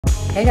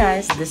Hey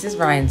guys, this is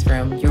Riayn's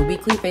Room, your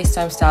weekly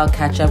FaceTime style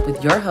catch up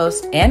with your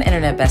host and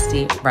internet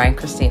bestie, Riayn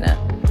Christina,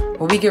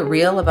 where we get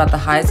real about the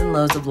highs and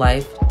lows of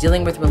life,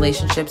 dealing with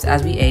relationships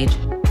as we age,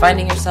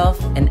 finding yourself,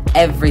 and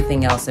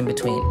everything else in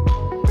between.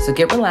 So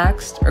get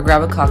relaxed or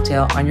grab a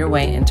cocktail on your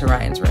way into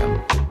Riayn's Room.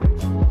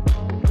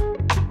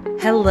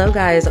 Hello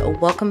guys,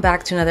 welcome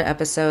back to another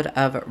episode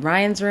of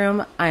Riayn's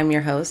Room. I'm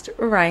your host,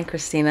 Riayn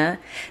Christina.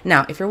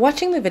 Now, if you're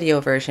watching the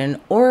video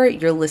version or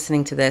you're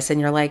listening to this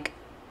and you're like,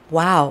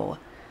 wow,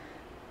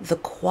 the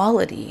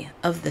quality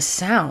of the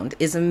sound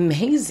is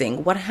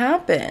amazing. What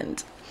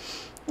happened?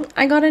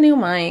 I got a new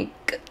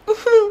mic.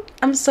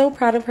 I'm so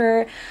proud of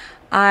her.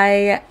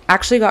 I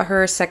actually got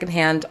her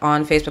secondhand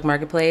on Facebook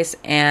Marketplace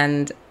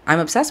and I'm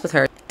obsessed with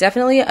her.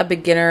 Definitely a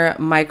beginner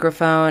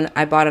microphone.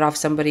 I bought it off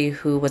somebody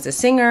who was a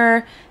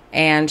singer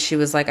and she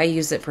was like, I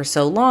used it for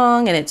so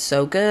long and it's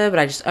so good, but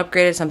I just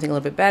upgraded something a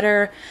little bit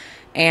better.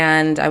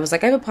 And I was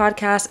like, I have a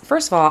podcast.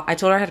 First of all, I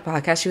told her I had a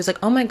podcast. She was like,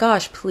 oh my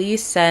gosh,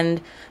 please send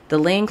the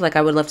link. Like,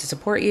 I would love to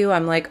support you.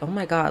 I'm like, oh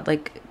my God,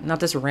 like not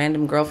this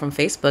random girl from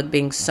Facebook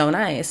being so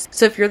nice.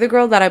 So if you're the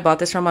girl that I bought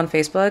this from on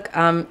Facebook,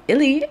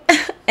 Illy,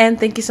 and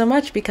thank you so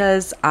much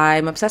because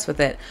I'm obsessed with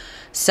it.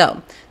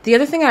 So the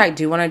other thing I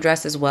do want to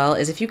address as well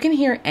is if you can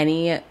hear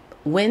any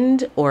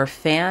wind or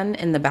fan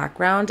in the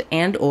background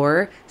and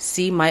or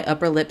see my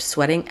upper lip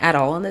sweating at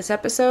all in this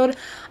episode,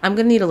 I'm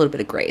going to need a little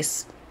bit of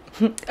grace.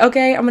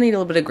 Okay, I'm gonna need a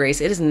little bit of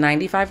grace. It is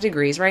 95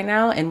 degrees right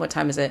now, and what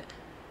time is it?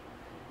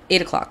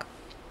 8 o'clock.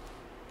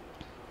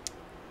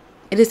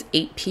 It is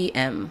 8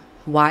 p.m.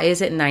 Why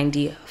is it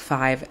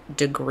 95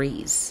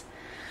 degrees?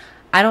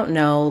 I don't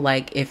know,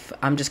 like, if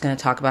I'm just gonna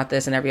talk about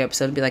this in every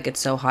episode and be like, it's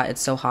so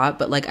hot,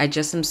 but, like, I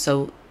just am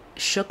so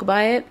shook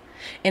by it,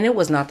 and it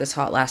was not this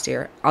hot last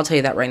year. I'll tell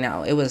you that right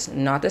now. It was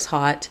not this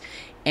hot,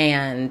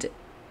 and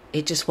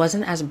it just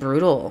wasn't as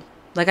brutal.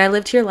 Like, I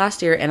lived here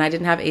last year and I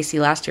didn't have AC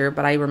last year,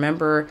 but I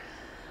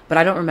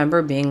don't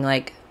remember being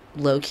like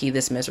low-key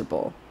this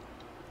miserable,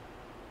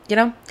 you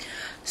know?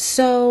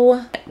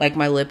 So like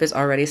my lip is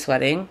already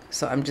sweating,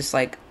 so I'm just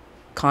like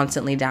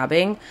constantly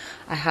dabbing.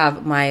 I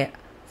have my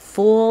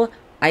full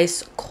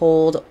ice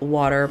cold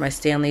water, my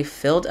Stanley,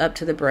 filled up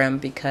to the brim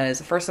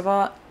because first of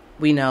all,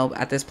 we know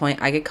at this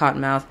point I get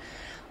cotton mouth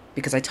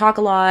because I talk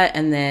a lot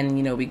and then,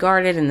 you know, we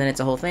guard it and then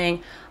it's a whole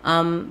thing.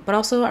 But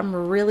also I'm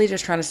really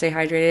just trying to stay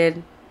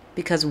hydrated.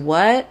 Because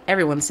what?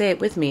 Everyone say it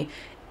with me.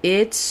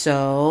 It's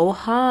so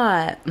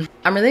hot.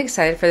 I'm really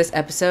excited for this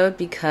episode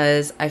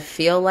because I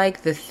feel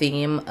like the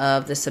theme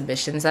of the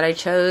submissions that I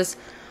chose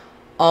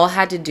all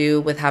had to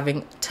do with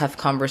having tough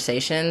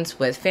conversations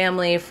with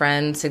family,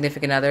 friends,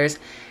 significant others.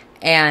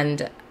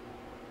 And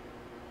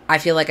I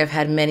feel like I've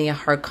had many a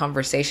hard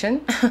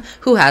conversation.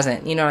 Who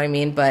hasn't? You know what I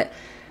mean? But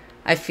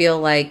I feel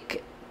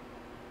like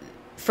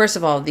first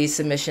of all, these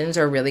submissions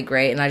are really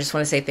great, and I just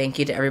want to say thank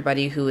you to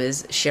everybody who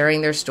is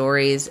sharing their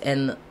stories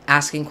and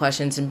asking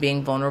questions and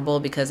being vulnerable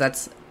because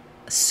that's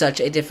such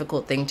a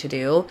difficult thing to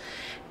do.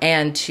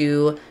 And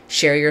to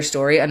share your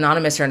story,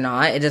 anonymous or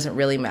not, it doesn't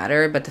really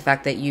matter, but the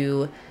fact that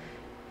you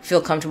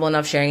feel comfortable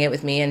enough sharing it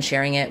with me and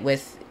sharing it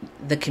with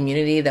the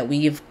community that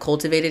we've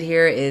cultivated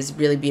here is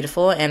really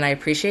beautiful, and I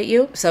appreciate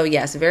you. So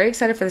yes, very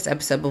excited for this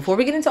episode. Before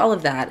we get into all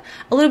of that,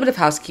 a little bit of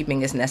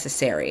housekeeping is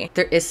necessary.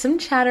 There is some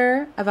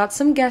chatter about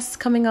some guests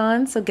coming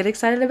on, so get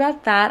excited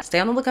about that. Stay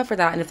on the lookout for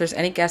that, and if there's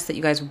any guests that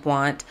you guys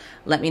want,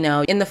 let me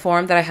know in the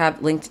form that I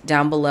have linked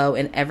down below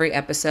in every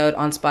episode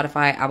on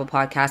Spotify, Apple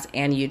Podcasts,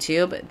 and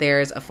YouTube.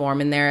 There's a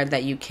form in there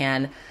that you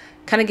can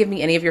kind of give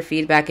me any of your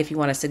feedback. If you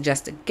want to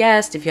suggest a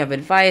guest, if you have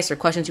advice or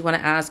questions you want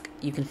to ask,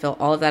 you can fill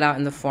all of that out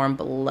in the form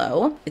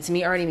below. It's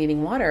me already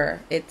needing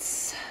water.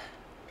 It's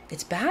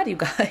bad, you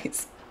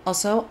guys.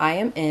 Also, I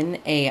am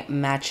in a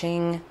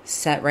matching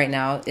set right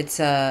now. It's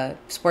a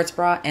sports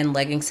bra and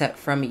legging set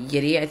from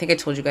Yitty. I think I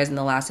told you guys in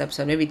the last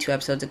episode, maybe 2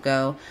 episodes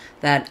ago,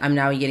 that I'm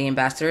now a Yitty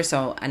ambassador.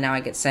 So now I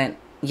get sent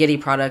Yitty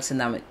products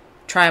and then I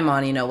try them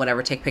on, you know,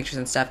 whatever, take pictures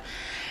and stuff.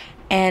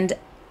 And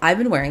I've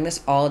been wearing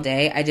this all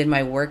day. I did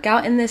my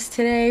workout in this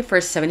today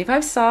for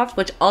 75 Soft,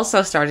 which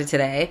also started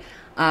today.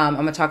 I'm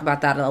going to talk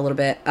about that in a little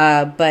bit.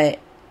 But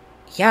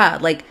yeah,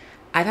 like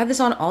I've had this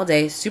on all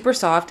day, super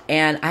soft,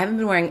 and I haven't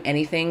been wearing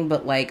anything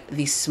but like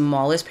the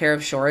smallest pair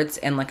of shorts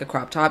and like a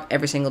crop top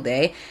every single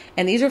day.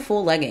 And these are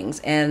full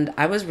leggings, and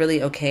I was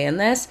really okay in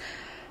this.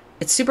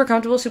 It's super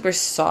comfortable, super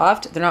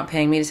soft. They're not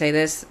paying me to say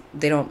this.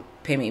 They don't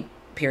pay me,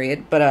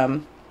 period. But,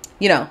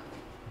 you know,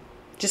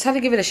 just had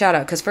to give it a shout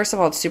out because first of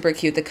all, it's super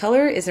cute. The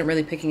color isn't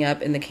really picking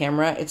up in the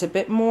camera. It's a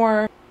bit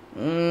more,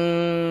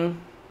 how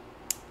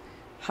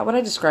would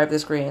I describe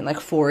this green? Like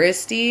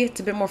foresty. It's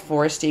a bit more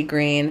foresty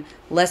green,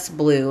 less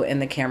blue in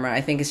the camera.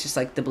 I think it's just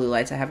like the blue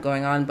lights I have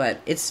going on,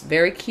 but it's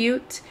very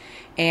cute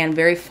and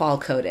very fall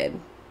coated.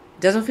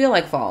 Doesn't feel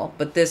like fall,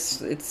 but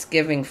it's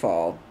giving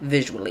fall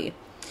visually.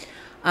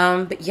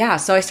 But yeah,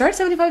 so I started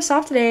 75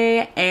 Soft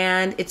today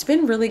and it's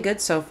been really good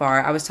so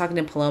far. I was talking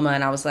to Paloma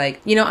and I was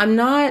like, you know, I'm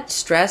not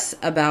stressed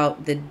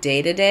about the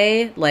day to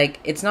day. Like,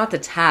 it's not the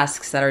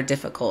tasks that are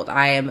difficult.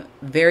 I am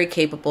very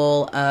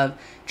capable of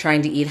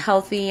trying to eat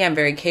healthy. I'm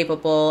very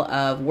capable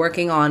of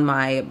working on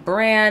my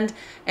brand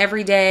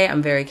every day.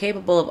 I'm very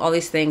capable of all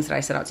these things that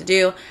I set out to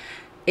do.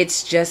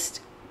 It's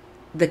just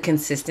the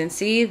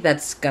consistency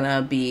that's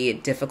gonna be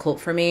difficult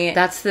for me.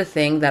 That's the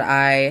thing that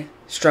I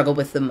struggle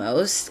with the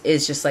most,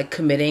 is just like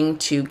committing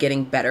to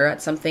getting better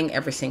at something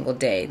every single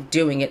day,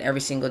 doing it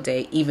every single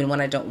day, even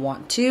when I don't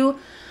want to.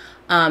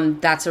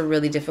 That's a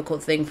really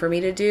difficult thing for me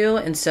to do.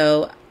 And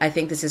so I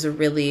think this is a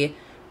really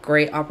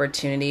great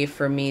opportunity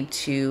for me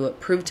to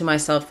prove to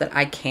myself that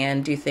I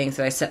can do things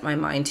that I set my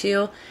mind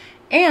to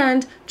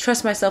and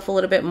trust myself a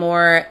little bit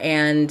more.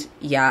 And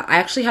yeah, I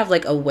actually have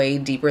like a way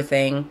deeper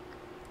thing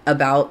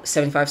about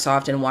 75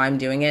 Soft and why I'm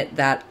doing it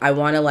that I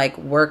want to like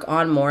work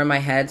on more in my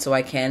head so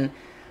I can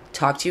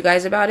talk to you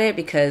guys about it,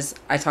 because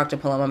I talked to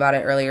Paloma about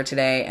it earlier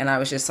today and I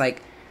was just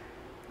like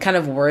kind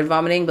of word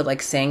vomiting, but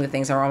like saying the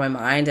things that are on my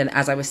mind. And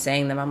as I was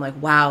saying them, I'm like,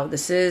 wow,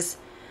 this is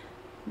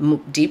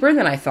deeper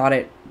than I thought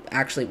it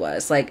actually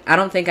was. Like, I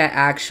don't think I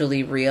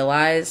actually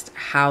realized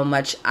how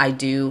much I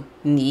do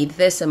need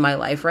this in my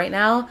life right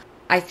now.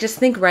 I just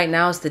think right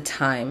now is the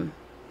time,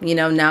 you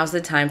know, now's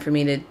the time for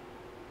me to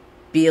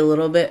be a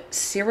little bit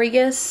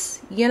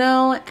serious, you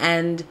know,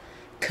 and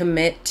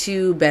commit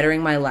to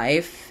bettering my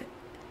life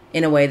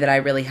in a way that I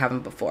really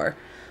haven't before,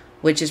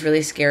 which is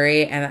really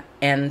scary.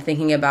 And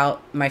thinking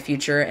about my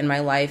future and my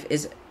life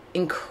is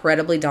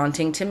incredibly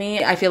daunting to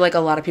me. I feel like a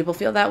lot of people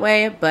feel that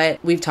way, but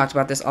we've talked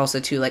about this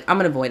also too. Like,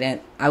 I'm an avoidant.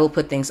 I will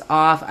put things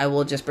off. I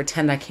will just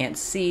pretend I can't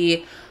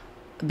see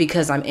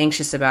because I'm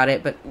anxious about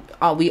it.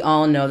 But we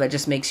all know that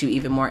just makes you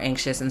even more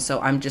anxious. And so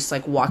I'm just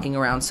like walking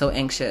around so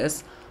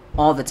anxious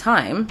all the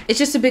time. It's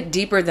just a bit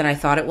deeper than I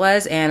thought it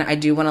was, and I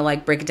do want to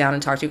like break it down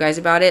and talk to you guys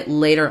about it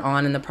later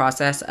on in the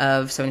process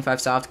of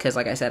 75 Soft, because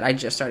like I said, I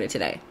just started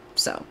today.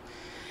 So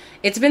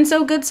it's been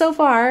so good so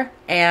far,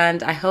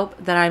 and I hope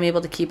that I'm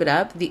able to keep it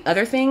up. The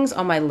other things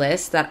on my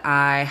list that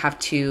I have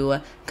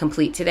to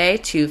complete today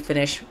to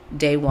finish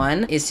day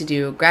one is to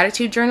do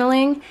gratitude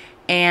journaling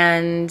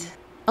and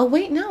oh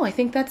wait, no, I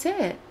think that's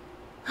it.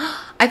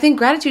 I think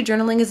gratitude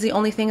journaling is the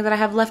only thing that I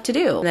have left to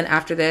do. And then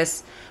after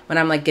this, when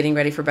I'm like getting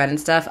ready for bed and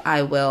stuff,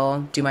 I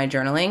will do my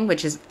journaling,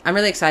 which is I'm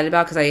really excited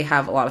about because I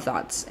have a lot of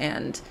thoughts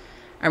and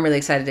I'm really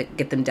excited to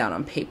get them down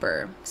on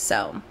paper.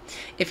 So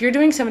if you're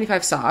doing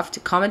 75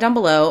 Soft, comment down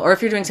below, or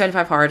if you're doing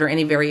 75 Hard or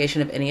any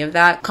variation of any of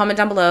that, comment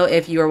down below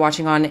if you are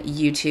watching on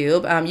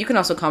YouTube. You can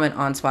also comment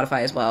on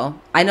Spotify as well.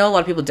 I know a lot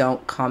of people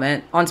don't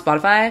comment on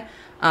Spotify,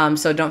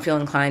 so don't feel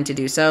inclined to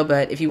do so.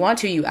 But if you want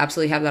to, you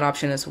absolutely have that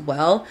option as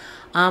well.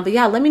 But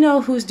yeah, let me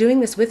know who's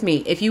doing this with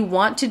me. If you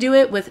want to do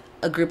it with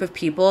a group of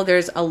people,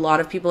 there's a lot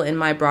of people in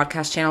my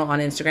broadcast channel on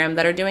Instagram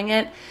that are doing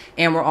it.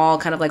 And we're all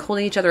kind of like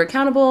holding each other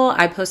accountable.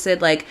 I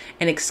posted like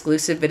an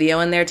exclusive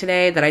video in there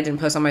today that I didn't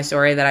post on my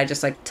story, that I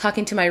just like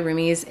talking to my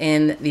roomies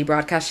in the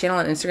broadcast channel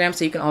on Instagram.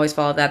 So you can always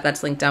follow that.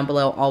 That's linked down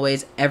below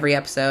always, every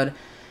episode.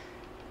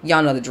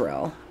 Y'all know the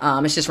drill.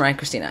 It's just Riayn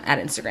Christina at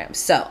Instagram.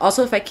 So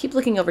also, if I keep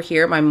looking over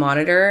here, my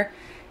monitor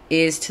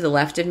is to the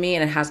left of me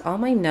and it has all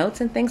my notes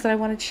and things that I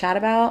want to chat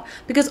about,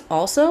 because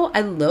also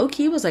I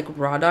low-key was like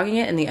raw dogging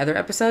it in the other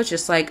episodes,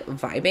 just like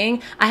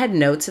vibing. I had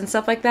notes and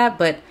stuff like that,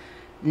 but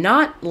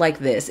not like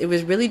this. It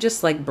was really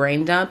just like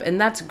brain dump,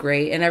 and that's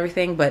great and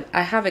everything, but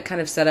I have it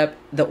kind of set up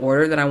the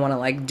order that I want to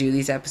like do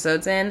these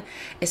episodes in,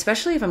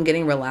 especially if I'm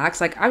getting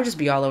relaxed. Like, I would just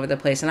be all over the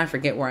place and I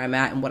forget where I'm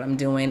at and what I'm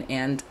doing,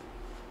 and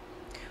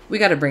we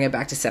got to bring it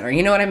back to center.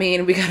 You know what I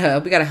mean? We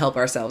gotta help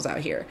ourselves out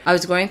here. I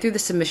was going through the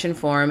submission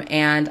form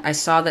and I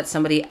saw that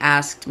somebody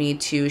asked me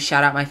to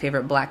shout out my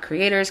favorite Black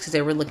creators because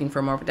they were looking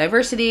for more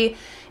diversity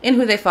in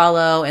who they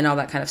follow and all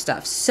that kind of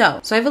stuff.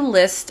 So I have a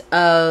list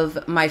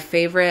of my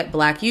favorite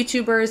Black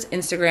YouTubers,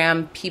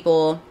 Instagram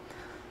people,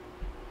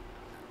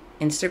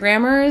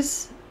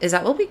 Instagrammers. Is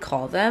that what we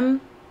call them?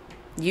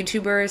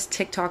 YouTubers,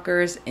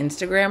 TikTokers,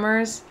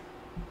 Instagrammers.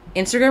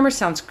 Instagrammers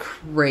sounds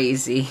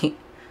crazy.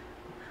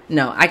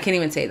 No, I can't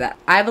even say that.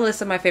 I have a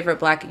list of my favorite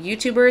Black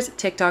YouTubers,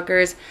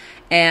 TikTokers,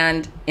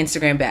 and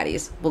Instagram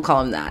baddies. We'll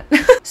call them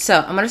that. So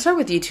I'm going to start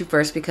with YouTube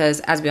first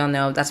because, as we all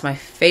know, that's my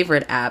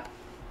favorite app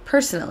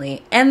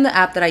personally and the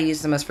app that I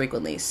use the most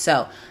frequently.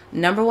 So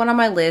number one on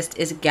my list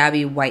is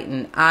Gabby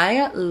Whiten.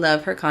 I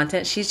love her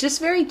content. She's just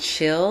very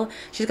chill.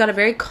 She's got a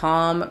very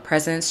calm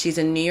presence. She's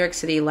a New York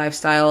City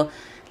lifestyle,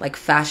 like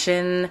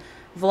fashion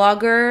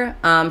vlogger.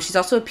 She's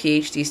also a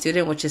PhD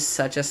student, which is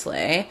such a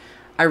slay.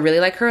 I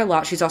really like her a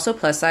lot. She's also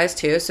plus size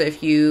too. So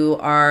if you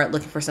are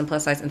looking for some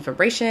plus size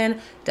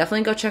inspiration,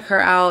 definitely go check her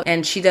out.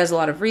 And she does a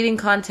lot of reading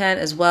content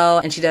as well.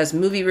 And she does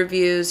movie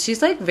reviews.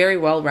 She's like very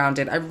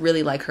well-rounded. I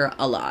really like her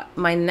a lot.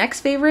 My next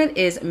favorite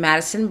is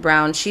Madison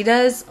Brown. She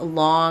does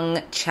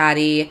long,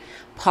 chatty,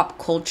 pop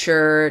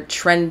culture,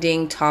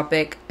 trending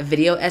topic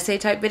video essay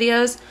type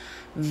videos.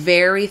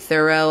 Very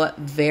thorough,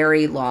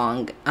 very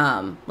long,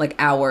 like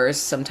hours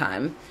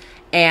sometime.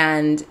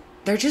 And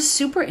they're just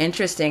super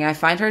interesting. I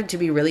find her to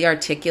be really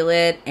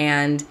articulate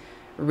and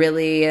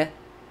really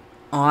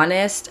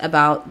honest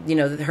about, you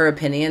know, her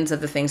opinions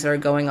of the things that are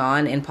going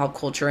on in pop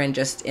culture and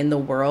just in the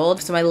world.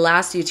 So my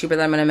last YouTuber that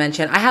I'm going to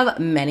mention, I have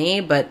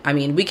many, but I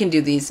mean, we can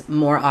do these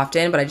more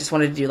often, but I just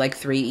wanted to do like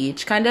 3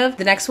 each kind of.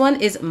 The next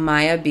one is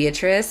Maya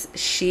Beatrice.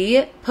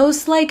 She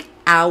posts like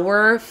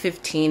hour,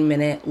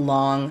 15-minute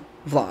long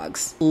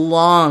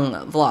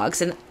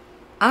vlogs. And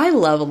I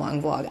love a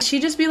long vlog.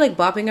 She just be like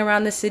bopping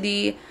around the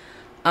city.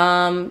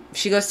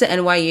 She goes to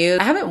NYU.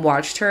 I haven't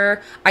watched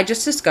her. I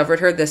just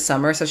discovered her this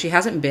summer, so she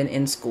hasn't been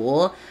in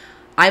school.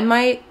 I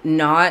might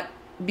not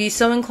be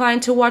so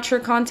inclined to watch her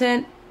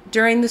content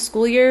during the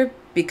school year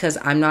because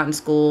I'm not in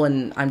school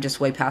and I'm just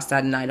way past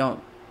that, and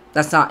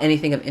that's not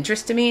anything of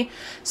interest to me.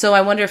 So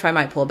I wonder if I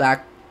might pull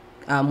back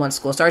once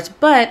school starts.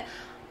 But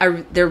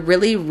they're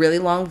really, really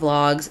long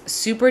vlogs,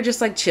 super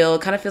just like chill.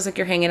 Kind of feels like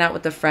you're hanging out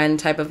with a friend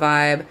type of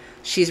vibe.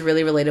 She's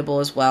really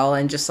relatable as well,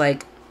 and just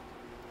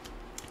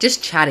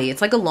chatty.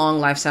 It's like a long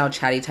lifestyle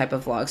chatty type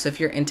of vlog. So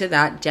if you're into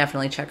that,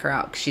 definitely check her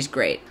out. She's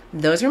great.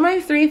 Those are my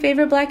 3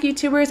 favorite Black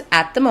YouTubers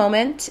at the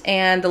moment.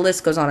 And the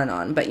list goes on and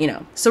on. But, you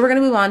know. So we're going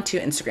to move on to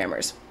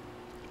Instagrammers.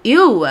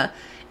 Ew.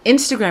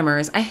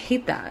 Instagrammers. I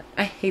hate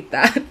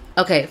that.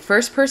 Okay.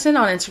 First person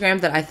on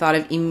Instagram that I thought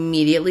of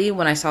immediately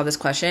when I saw this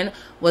question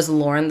was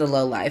Lauren the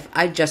Lowlife.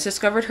 I just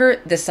discovered her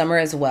this summer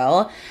as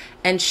well.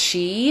 And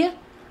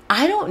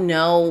I don't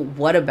know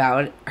what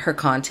about her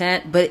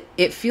content, but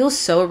it feels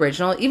so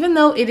original. Even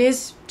though it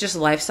is just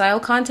lifestyle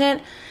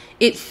content,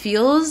 it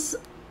feels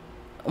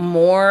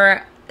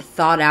more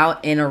thought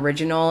out and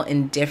original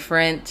and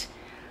different.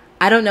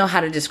 I don't know how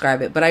to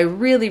describe it, but I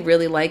really,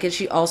 really like it.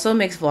 She also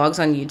makes vlogs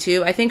on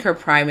YouTube. I think her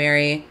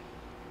primary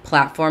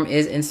platform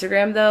is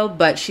Instagram though,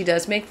 but she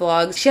does make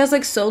vlogs. She has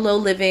like solo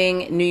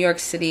living, New York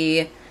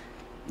City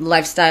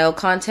lifestyle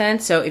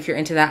content. So if you're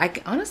into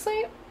that,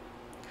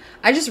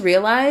 I just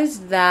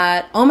realized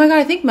that, oh my God,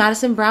 I think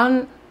Madison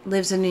Brown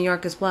lives in New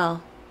York as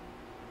well.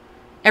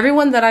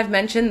 Everyone that I've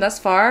mentioned thus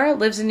far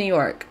lives in New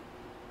York.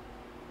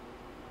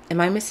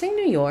 Am I missing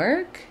New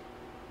York?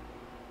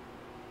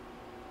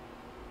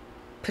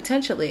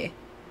 Potentially.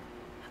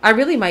 I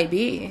really might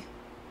be.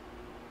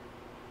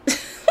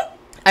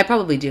 I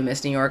probably do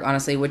miss New York,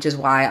 honestly, which is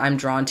why I'm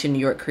drawn to New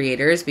York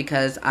creators,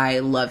 because I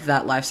love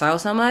that lifestyle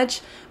so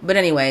much. But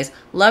anyways,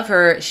 love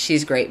her.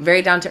 She's great.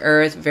 Very down to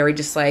earth, very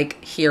just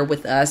like here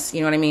with us.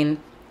 You know what I mean?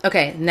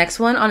 Okay,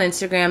 next one on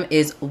Instagram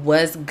is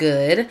Was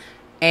Good.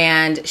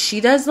 And she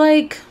does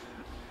like,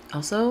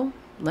 also,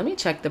 let me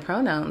check the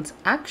pronouns.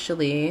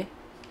 Actually,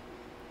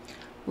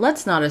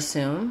 let's not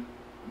assume.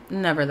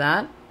 Never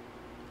that.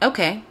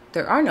 Okay,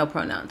 there are no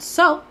pronouns.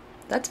 So,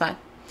 that's fine.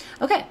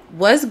 Okay,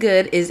 Was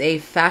Good is a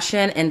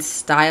fashion and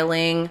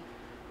styling,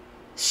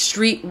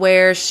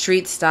 streetwear,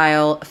 street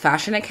style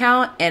fashion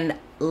account. And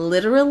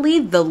literally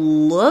the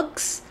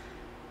looks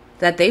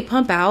that they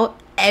pump out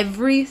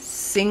every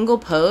single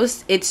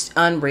post, it's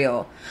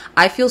unreal.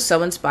 I feel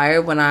so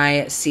inspired when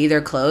I see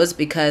their clothes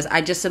because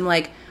I just am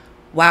like,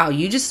 wow,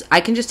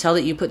 I can just tell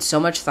that you put so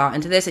much thought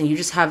into this and you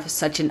just have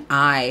such an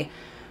eye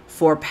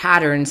for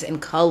patterns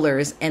and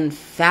colors and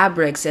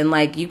fabrics. And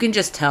like, you can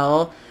just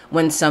tell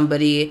when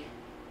somebody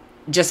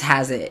just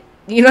has it.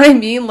 You know what I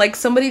mean? Like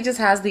somebody just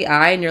has the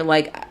eye and you're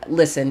like,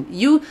 listen,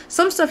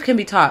 some stuff can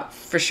be taught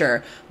for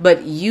sure,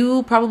 but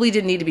you probably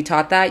didn't need to be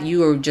taught that.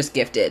 You are just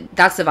gifted.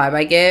 That's the vibe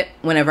I get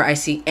whenever I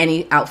see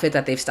any outfit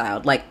that they've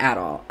styled, like at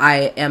all.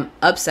 I am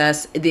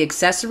obsessed. The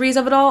accessories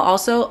of it all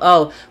also,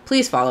 oh,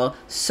 please follow.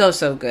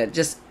 So good.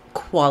 Just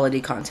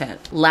quality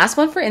content. Last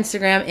one for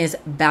Instagram is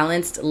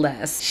Balanced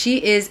Less.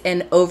 She is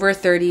an over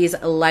 30s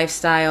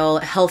lifestyle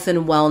health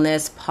and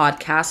wellness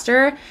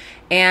podcaster.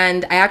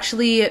 And I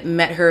actually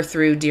met her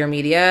through Dear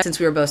Media since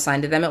we were both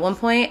signed to them at one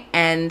point.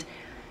 And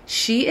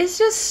she is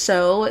just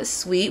so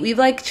sweet. We've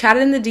like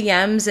chatted in the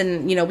DMs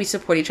and, you know, we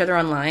support each other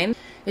online.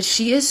 But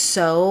she is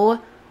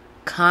so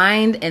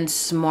kind and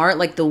smart,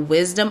 like the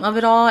wisdom of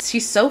it all.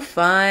 She's so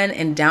fun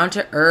and down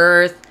to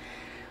earth,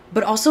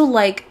 but also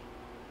like,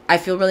 I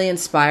feel really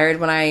inspired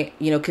when I,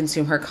 you know,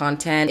 consume her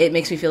content. It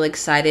makes me feel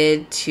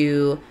excited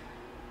to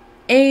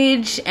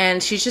age,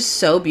 and she's just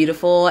so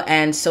beautiful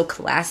and so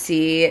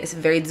classy. It's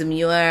very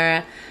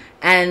demure,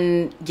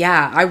 and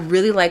yeah, I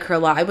really like her a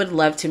lot. I would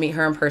love to meet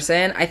her in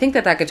person. I think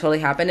that could totally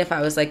happen if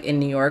I was like in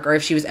New York, or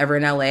if she was ever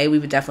in LA. We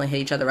would definitely hit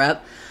each other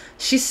up.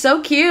 She's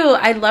so cute.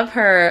 I love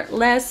her.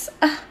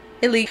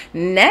 Elite.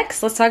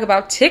 Next, let's talk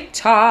about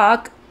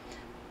TikTok.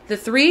 The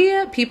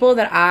 3 people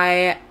that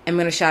I am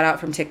going to shout out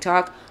from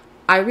TikTok,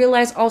 I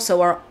realize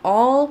also are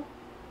all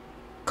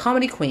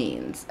comedy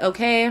queens,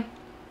 okay?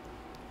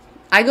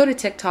 I go to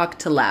TikTok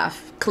to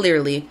laugh,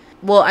 clearly.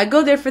 Well, I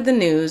go there for the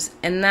news,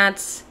 and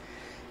that's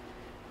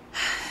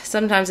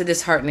sometimes a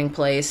disheartening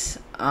place,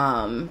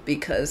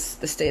 because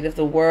the state of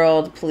the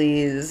world,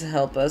 please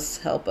help us.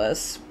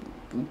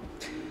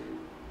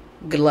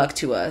 Good luck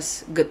to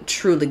us.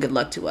 Truly good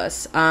luck to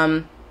us.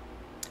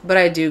 But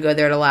I do go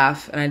there to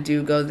laugh, and I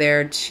do go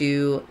there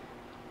to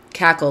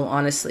cackle,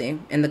 honestly,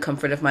 in the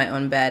comfort of my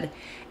own bed.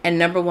 And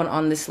number 1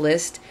 on this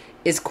list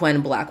is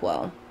Quinn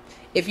Blackwell.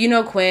 If you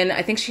know Quinn,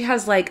 I think she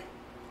has like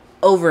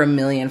over 1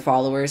 million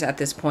followers at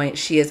this point.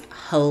 She is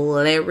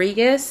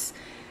hilarious.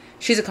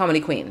 She's a comedy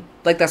queen.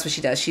 Like, that's what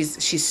she does.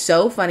 She's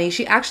so funny.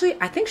 She actually,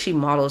 I think she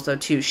models though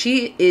too.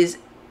 She is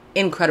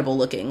incredible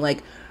looking.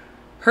 Like,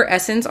 her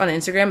essence on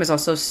Instagram is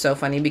also so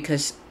funny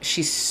because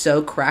she's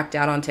so cracked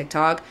out on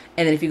TikTok.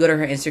 And then if you go to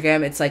her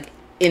Instagram, it's like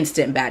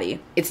instant baddie.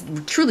 It's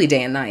truly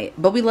day and night.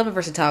 But we love a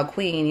versatile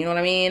queen, you know what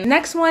I mean?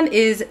 Next one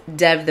is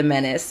Dev the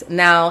Menace.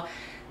 Now,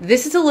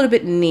 this is a little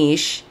bit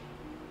niche.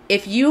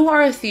 If you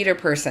are a theater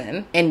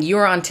person and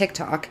you're on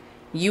TikTok,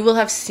 you will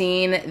have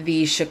seen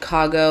the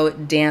Chicago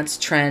dance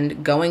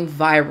trend going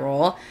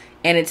viral.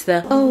 And it's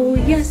the, oh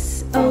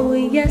yes, oh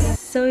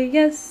yes, oh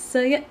yes,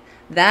 oh yes.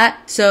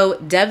 That. So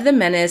Dev the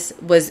Menace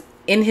was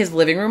in his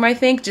living room, I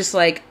think, just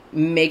like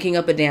making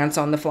up a dance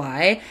on the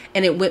fly,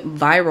 and it went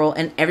viral,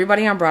 and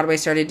everybody on Broadway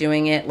started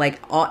doing it.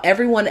 Like,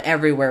 everyone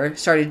everywhere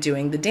started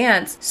doing the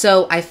dance.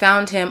 So I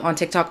found him on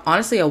TikTok,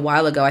 honestly, a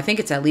while ago. I think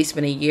it's at least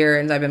been a year,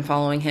 and I've been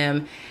following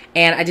him,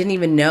 and I didn't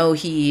even know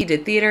he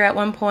did theater at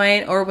one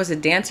point or was a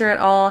dancer at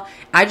all.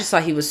 I just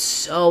thought he was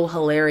so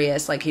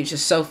hilarious. Like, he was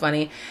just so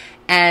funny.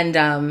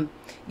 And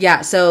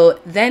yeah, so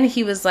then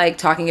he was like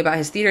talking about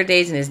his theater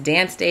days and his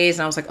dance days,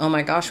 and I was like, oh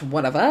my gosh,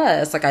 one of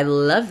us. Like, I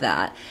love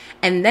that.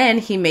 And then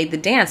he made the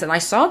dance, and I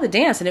saw the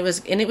dance, and it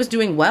was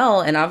doing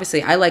well, and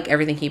obviously I like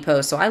everything he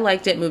posts, so I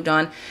liked it, moved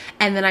on.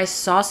 And then I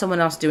saw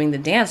someone else doing the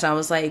dance, and I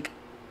was like,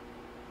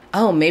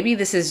 oh, maybe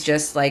this is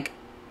just like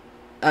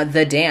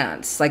the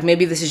dance. Like,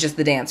 maybe this is just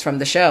the dance from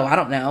the show. I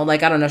don't know.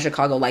 Like, I don't know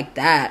Chicago like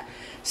that.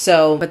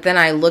 So, but then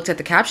I looked at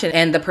the caption,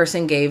 and the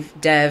person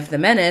gave Dev the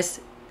Menace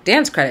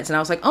dance credits, and I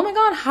was like, oh my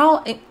god,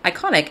 how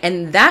iconic.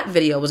 And that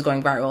video was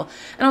going viral,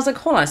 and I was like,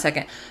 hold on a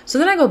second. So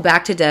then I go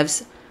back to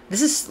Dev's,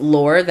 this is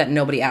lore that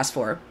nobody asked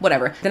for,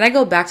 whatever. Then I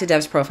go back to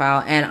Dev's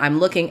profile, and I'm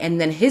looking, and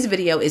then his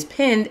video is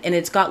pinned, and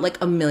it's got like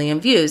 1 million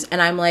views,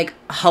 and I'm like,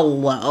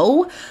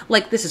 hello?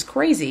 Like, this is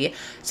crazy.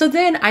 So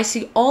then I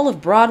see all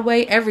of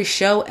Broadway, every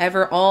show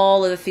ever,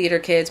 all of the theater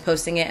kids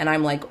posting it, and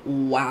I'm like,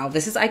 wow,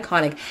 this is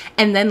iconic.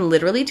 And then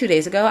literally 2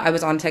 days ago, I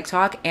was on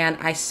TikTok, and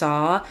I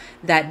saw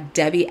that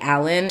Debbie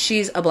Allen,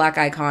 she's a Black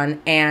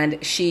icon,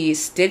 and she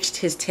stitched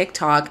his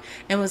TikTok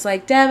and was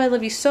like, Dev, I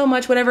love you so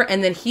much, whatever.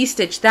 And then he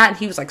stitched that, and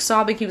he was like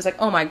sobbing. He was like,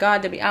 oh my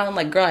god, Debbie Allen,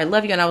 like, girl, I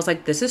love you. And I was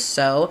like, this is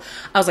so,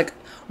 I was like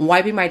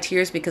wiping my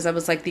tears, because I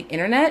was like, the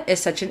internet is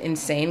such an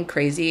insane,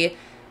 crazy,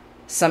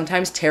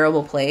 sometimes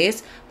terrible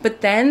place.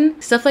 But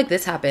then stuff like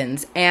this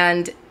happens,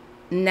 and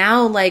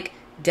now like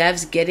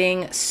Dev's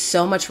getting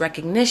so much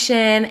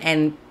recognition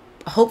and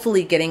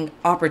hopefully getting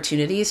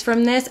opportunities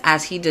from this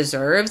as he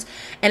deserves.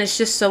 And it's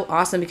just so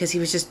awesome because he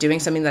was just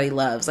doing something that he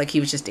loves. Like, he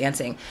was just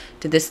dancing.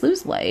 Did this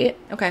lose light?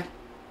 Okay.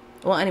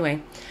 Well,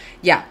 anyway,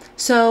 yeah.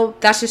 So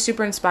that's just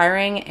super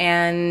inspiring.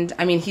 And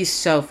I mean, he's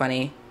so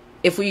funny.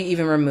 If we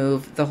even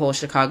remove the whole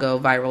Chicago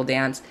viral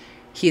dance,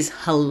 he's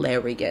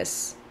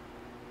hilarious.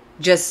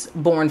 Just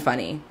born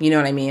funny. You know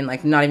what I mean?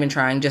 Like, not even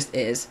trying, just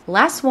is.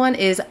 Last one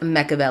is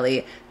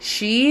Mecca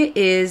She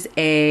is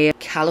a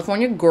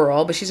California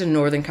girl, but she's a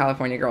Northern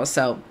California girl.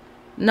 So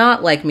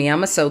not like me.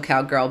 I'm a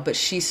SoCal girl, but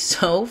she's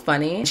so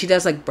funny. She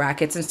does like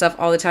brackets and stuff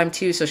all the time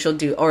too. So she'll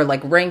do, or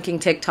like ranking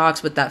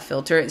TikToks with that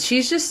filter.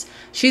 She's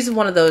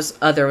one of those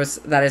others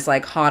that is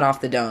like hot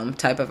off the dome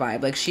type of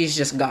vibe. Like, she's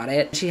just got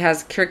it. She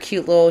has her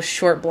cute little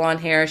short blonde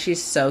hair.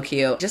 She's so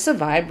cute. Just a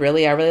vibe,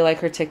 really. I really like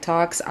her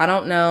TikToks. I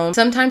don't know.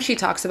 Sometimes she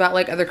talks about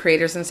like other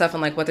creators and stuff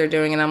and like what they're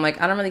doing. And I'm like,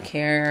 I don't really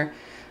care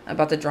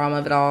about the drama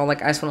of it all.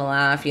 Like, I just want to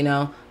laugh, you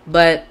know?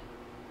 But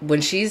when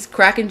she's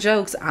cracking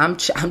jokes, I'm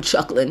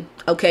chuckling.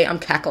 Okay, I'm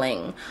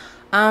cackling.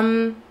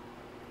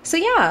 So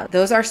yeah,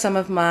 those are some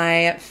of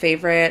my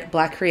favorite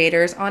Black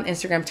creators on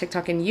Instagram,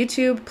 TikTok, and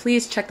YouTube.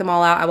 Please check them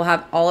all out. I will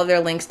have all of their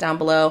links down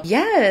below.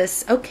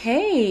 Yes.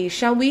 Okay.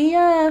 Shall we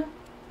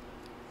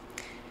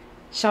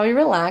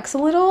relax a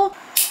little?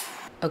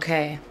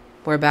 Okay,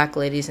 we're back,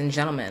 ladies and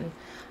gentlemen.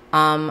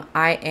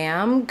 I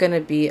am gonna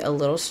be a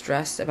little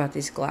stressed about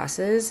these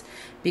glasses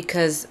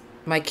because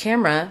my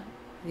camera,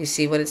 you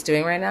see what it's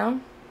doing right now?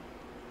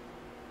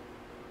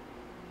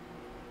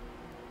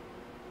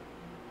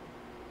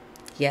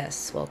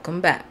 Yes,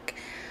 welcome back.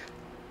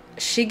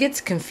 She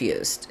gets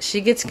confused.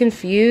 She gets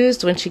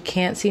confused when she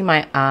can't see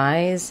my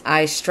eyes.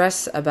 I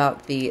stress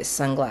about the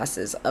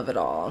sunglasses of it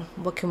all.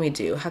 What can we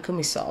do? How can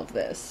we solve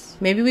this?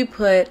 Maybe we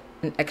put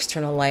an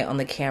external light on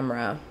the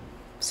camera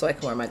so I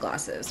can wear my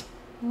glasses.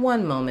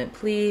 One moment,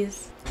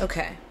 please.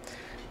 Okay,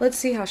 let's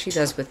see how she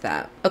does with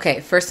that. Okay,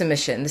 first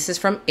submission. This is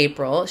from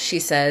April. She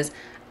says,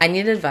 I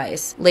need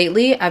advice.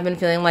 Lately, I've been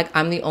feeling like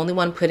I'm the only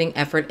one putting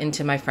effort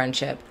into my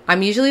friendship.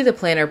 I'm usually the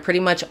planner pretty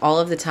much all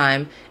of the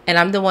time, and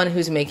I'm the one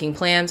who's making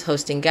plans,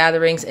 hosting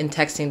gatherings, and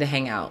texting to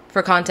hang out.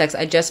 For context,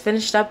 I just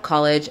finished up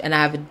college, and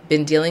I have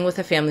been dealing with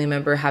a family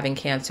member having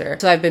cancer,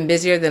 so I've been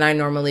busier than I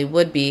normally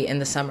would be in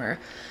the summer.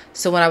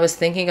 So when I was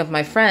thinking of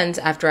my friends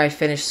after I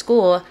finished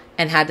school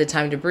and had the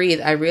time to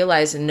breathe, I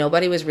realized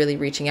nobody was really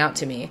reaching out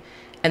to me.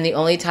 And the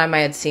only time I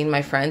had seen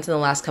my friends in the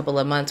last couple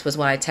of months was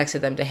when I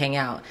texted them to hang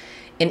out.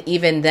 And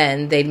even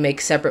then, they'd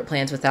make separate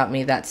plans without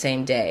me that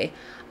same day.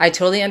 I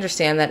totally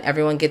understand that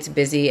everyone gets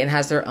busy and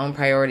has their own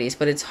priorities,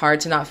 but it's hard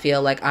to not feel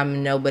like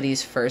I'm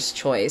nobody's first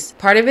choice.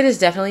 Part of it is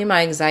definitely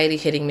my anxiety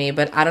hitting me,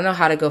 but I don't know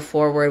how to go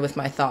forward with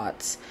my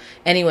thoughts.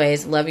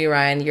 Anyways, love you,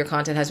 Riayn. Your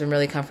content has been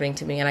really comforting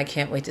to me, and I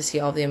can't wait to see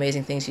all the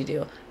amazing things you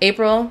do.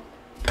 April.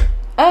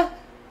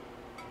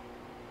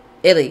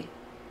 Illy.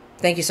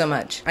 Thank you so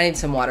much. I need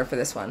some water for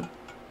this one.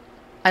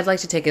 I'd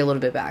like to take it a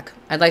little bit back.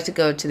 I'd like to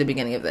go to the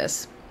beginning of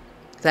this.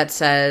 That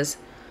says,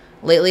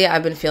 lately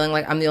I've been feeling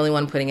like I'm the only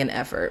one putting in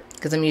effort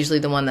because I'm usually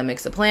the one that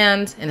makes the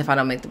plans, and if I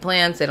don't make the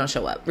plans, they don't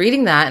show up.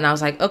 Reading that, and I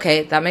was like,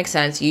 okay, that makes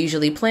sense. You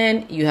usually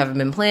plan. You haven't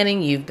been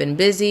planning. You've been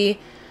busy.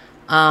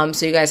 So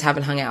you guys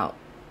haven't hung out.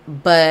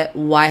 But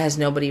why has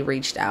nobody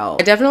reached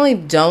out? I definitely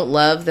don't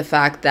love the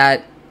fact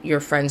that your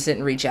friends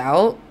didn't reach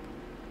out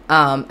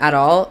at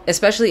all,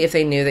 especially if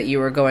they knew that you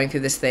were going through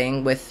this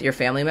thing with your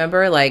family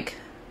member. Like,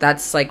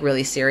 that's like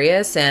really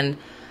serious, and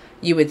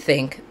you would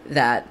think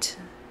that,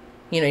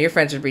 you know, your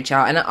friends would reach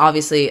out. And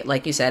obviously,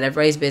 like you said,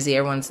 everybody's busy,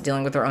 everyone's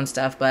dealing with their own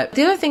stuff. But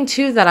the other thing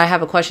too that I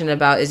have a question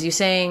about is you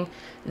saying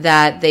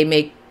that they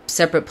make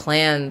separate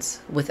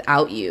plans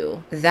without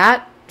you.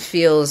 That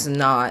feels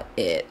not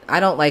it. I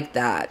don't like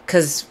that,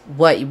 because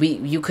what,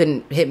 you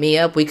couldn't hit me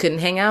up, we couldn't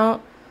hang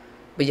out,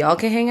 but y'all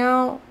can hang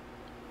out?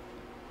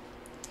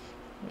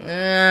 I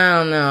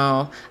don't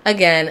know.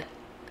 Again,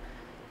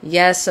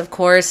 yes, of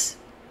course,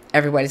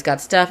 everybody's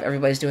got stuff,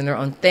 everybody's doing their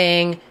own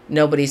thing,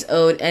 nobody's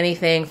owed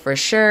anything for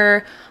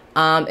sure,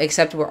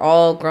 except we're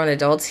all grown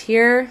adults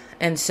here.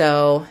 And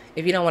so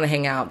if you don't want to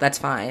hang out, that's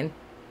fine.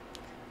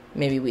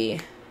 Maybe we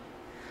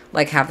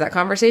like have that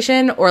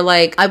conversation. Or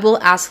like, I will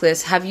ask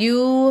this, have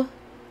you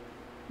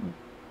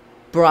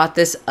brought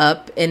this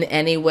up in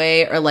any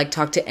way, or like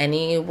talked to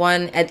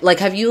anyone like,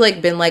 have you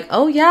like been like,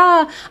 oh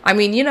yeah, I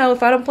mean, you know,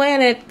 if I don't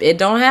plan it, it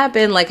don't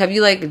happen? Like, have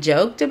you like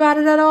joked about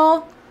it at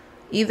all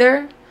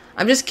either?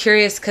 I'm just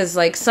curious, because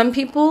like some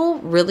people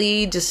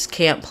really just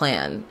can't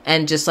plan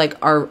and just like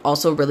are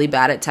also really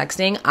bad at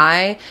texting.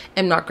 I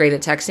am not great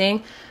at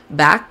texting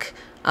back,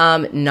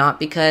 not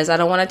because I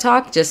don't want to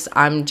talk,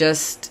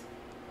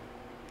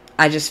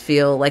 I just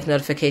feel like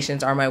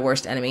notifications are my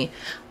worst enemy.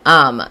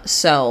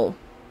 So,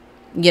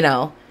 you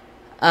know,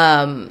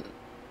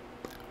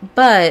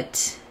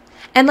 but,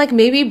 and like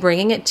maybe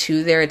bringing it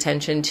to their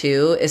attention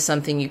too is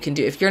something you can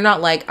do. If you're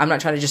not like, I'm not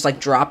trying to just like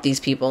drop these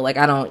people. Like,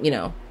 I don't, you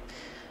know,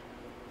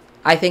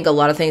 I think a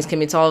lot of things can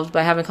be solved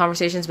by having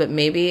conversations, but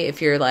maybe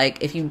if you're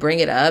like, if you bring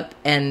it up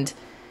and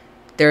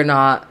they're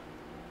not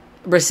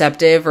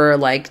receptive, or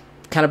like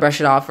kind of brush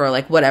it off, or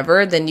like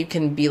whatever, then you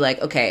can be like,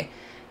 okay,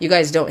 you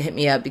guys don't hit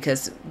me up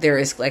because there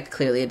is like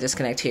clearly a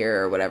disconnect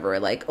here, or whatever.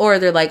 Like, or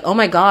they're like, oh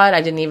my God,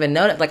 I didn't even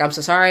know it. Like, I'm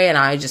so sorry. And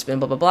I just been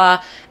blah, blah,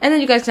 blah. And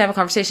then you guys can have a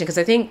conversation. Cause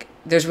I think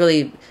it's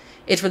really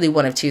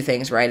one of two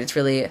things, right? It's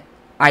really,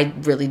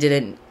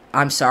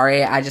 I'm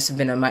sorry. I just have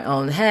been in my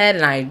own head,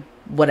 and I,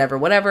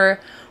 whatever.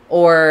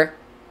 Or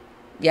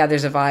yeah,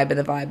 there's a vibe, and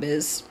the vibe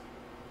is,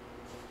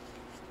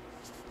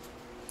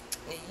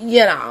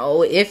 you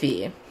know,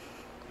 iffy.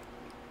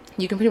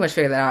 You can pretty much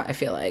figure that out, I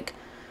feel like.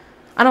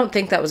 I don't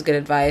think that was good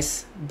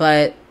advice,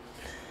 but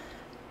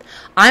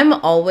I'm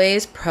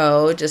always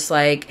pro just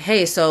like,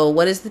 hey, so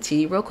what is the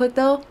tea real quick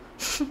though?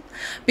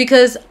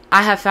 Because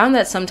I have found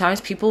that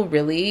sometimes people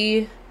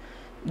really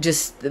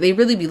they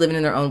really be living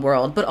in their own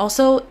world. But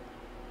also,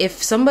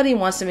 if somebody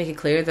wants to make it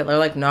clear that they're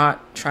like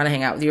not trying to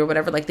hang out with you or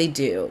whatever, like they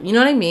do, you know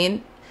what I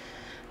mean?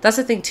 That's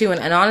the thing too.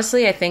 And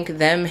honestly, I think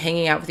them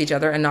hanging out with each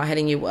other and not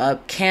hitting you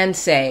up can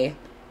say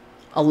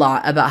a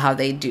lot about how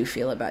they do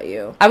feel about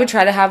you. I would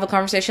try to have a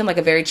conversation, like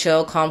a very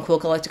chill, calm, cool,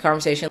 collected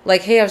conversation.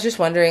 Like, hey, I was just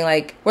wondering,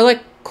 like, we're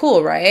like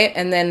cool, right?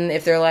 And then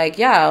if they're like,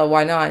 yeah,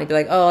 why not? And you'd be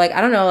like, oh, like,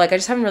 I don't know, like, I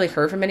just haven't really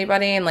heard from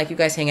anybody, and like, you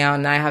guys hang out,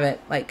 and I haven't,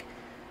 like,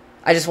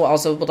 I just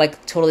also would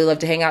like totally love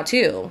to hang out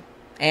too,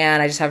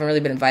 and I just haven't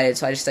really been invited,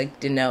 so I just like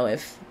didn't know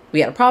if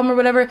we had a problem or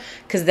whatever.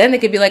 Because then they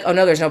could be like, oh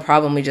no, there's no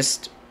problem, we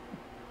just,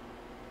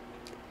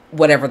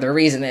 whatever the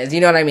reason is,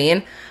 you know what I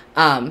mean?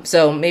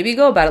 So maybe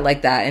go about it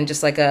like that, and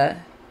just like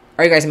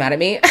are you guys mad at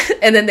me?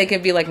 And then they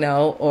could be like,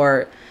 no,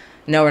 or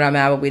no, we're not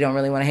mad, but we don't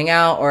really want to hang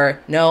out, or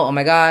no, oh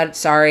my God,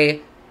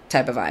 sorry,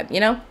 type of vibe,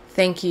 you know?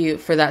 Thank you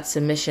for that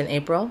submission,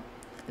 April.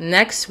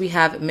 Next, we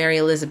have Mary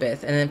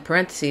Elizabeth, and in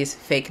parentheses,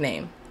 fake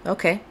name.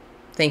 Okay,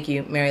 thank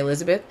you, Mary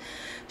Elizabeth.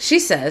 She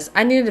says,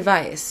 I need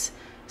advice.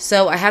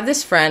 So I have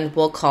this friend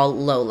we'll call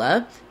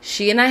Lola.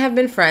 She and I have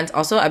been friends.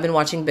 Also, I've been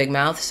watching Big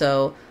Mouth,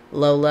 so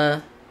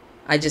Lola,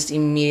 I just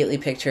immediately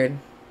pictured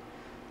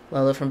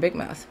Lola from Big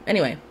Mouth.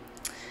 Anyway,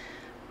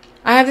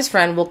 I have this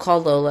friend we'll call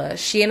Lola.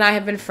 She and I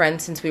have been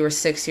friends since we were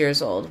 6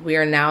 years old. We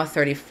are now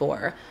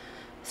 34.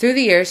 Through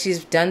the years,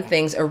 she's done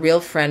things a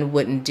real friend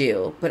wouldn't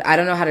do, but I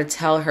don't know how to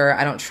tell her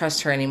I don't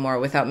trust her anymore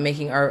without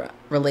making our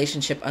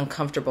relationship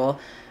uncomfortable,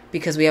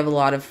 because we have a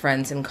lot of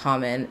friends in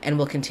common and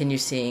will continue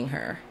seeing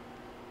her.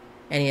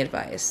 Any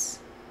advice?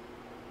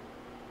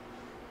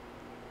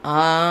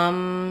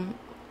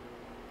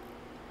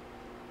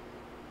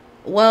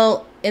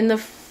 Well, in the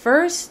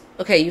first,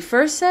 okay, you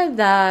first said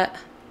that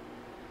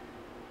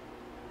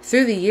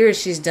Through the years,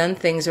 she's done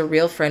things a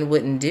real friend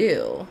wouldn't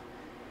do.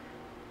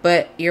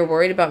 But you're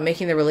worried about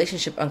making the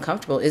relationship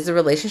uncomfortable. Is the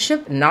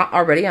relationship not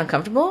already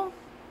uncomfortable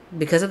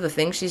because of the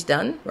things she's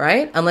done,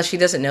 right? Unless she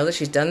doesn't know that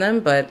she's done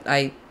them, but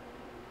I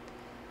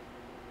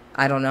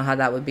don't know how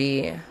that would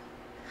be.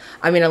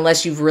 I mean,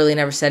 unless you've really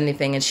never said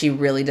anything and she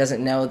really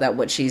doesn't know that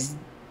what she's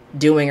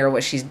doing or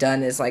what she's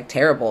done is like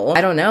terrible.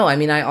 I don't know. I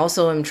mean, I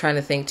also am trying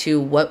to think too,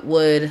 what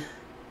would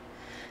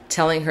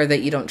telling her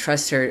that you don't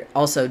trust her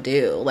also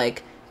do?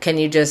 Like, can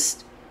you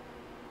just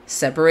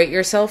separate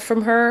yourself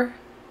from her?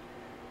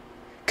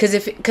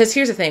 Because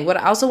here's the thing. What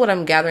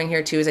I'm gathering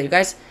here too is that you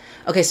guys,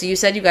 okay, so you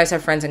said you guys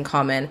have friends in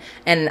common,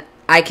 and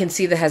I can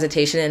see the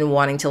hesitation in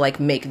wanting to like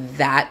make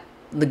that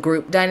the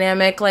group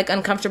dynamic like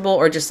uncomfortable,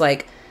 or just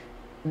like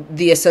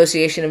the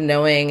association of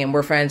knowing and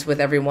we're friends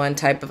with everyone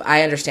type of,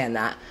 I understand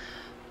that.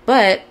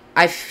 But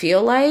I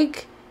feel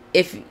like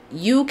if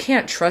you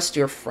can't trust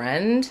your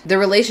friend, the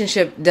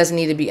relationship doesn't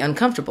need to be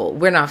uncomfortable.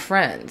 We're not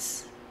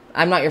friends.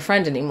 I'm not your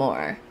friend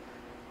anymore.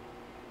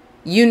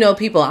 You know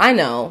people I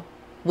know,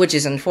 which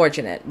is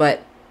unfortunate,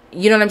 but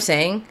you know what I'm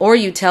saying? Or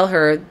you tell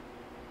her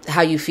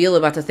how you feel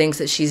about the things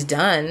that she's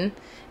done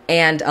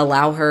and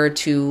allow her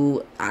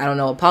to, I don't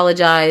know,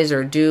 apologize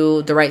or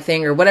do the right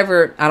thing or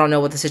whatever. I don't know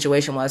what the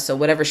situation was. So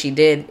whatever she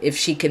did, if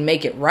she can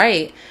make it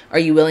right, are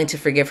you willing to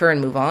forgive her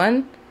and move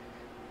on?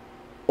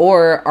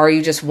 Or are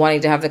you just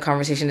wanting to have the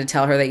conversation to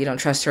tell her that you don't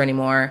trust her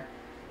anymore?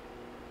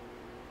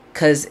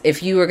 Because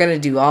if you were going to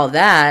do all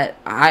that,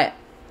 I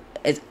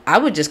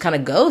would just kind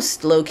of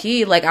ghost low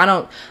key. Like, I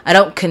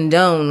don't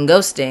condone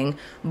ghosting,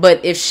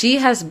 but if she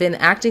has been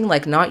acting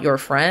like not your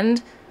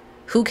friend,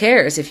 who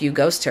cares if you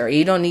ghost her?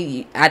 You don't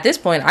need, at this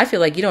point, I feel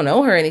like you don't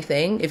owe her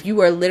anything. If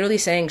you are literally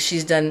saying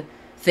she's done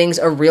things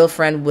a real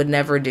friend would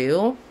never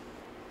do,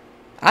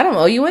 I don't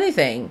owe you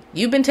anything.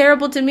 You've been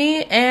terrible to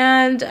me,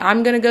 and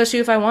I'm going to ghost you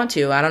if I want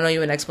to. I don't owe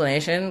you an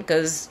explanation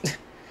because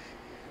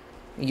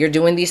you're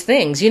doing these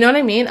things. You know what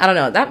I mean? I don't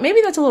know. That maybe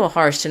that's a little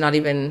harsh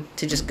to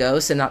just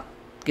ghost and not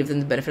give them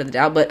the benefit of the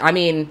doubt. But I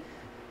mean,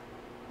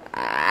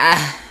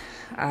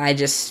 I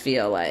just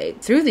feel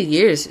like through the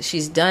years,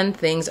 she's done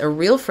things a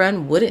real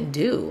friend wouldn't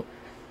do.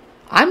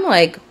 I'm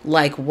like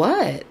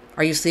what?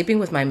 Are you sleeping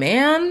with my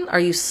man? Are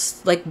you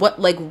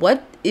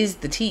what is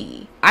the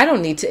tea? I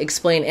don't need to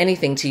explain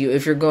anything to you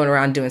if you're going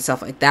around doing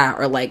stuff like that,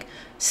 or like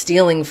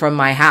stealing from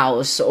my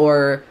house,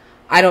 or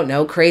I don't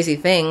know, crazy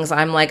things.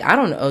 I'm like, I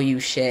don't owe you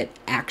shit,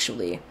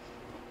 actually.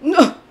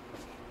 No,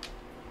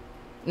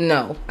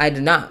 I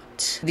do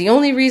not. The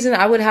only reason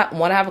I would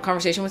want to have a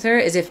conversation with her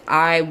is if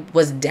I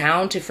was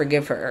down to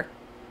forgive her.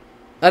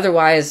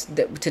 Otherwise,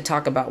 to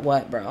talk about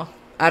what, bro?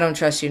 I don't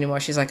trust you anymore.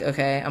 She's like,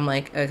 okay. I'm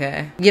like,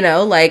 okay. You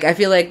know, like, I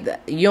feel like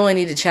you only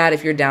need to chat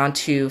if you're down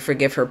to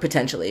forgive her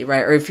potentially,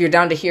 right? Or if you're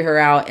down to hear her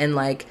out and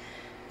like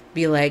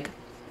be like,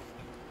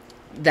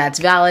 that's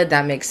valid.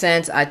 That makes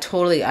sense. I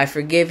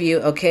forgive you.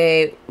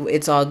 Okay.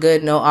 It's all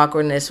good. No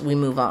awkwardness. We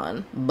move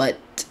on. But,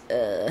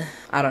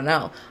 I don't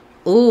know.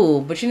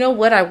 Ooh, but you know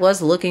what I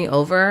was looking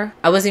over?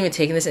 I wasn't even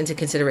taking this into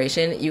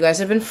consideration. You guys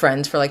have been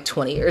friends for like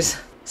 20 years.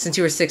 Since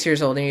you were 6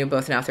 years old and you're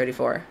both now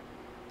 34.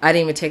 I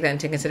didn't even take that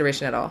into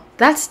consideration at all.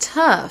 That's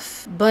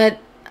tough. But,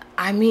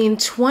 I mean,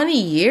 20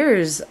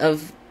 years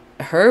of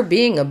her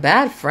being a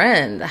bad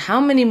friend. How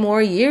many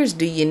more years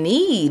do you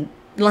need?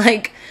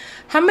 Like,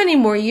 how many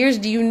more years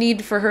do you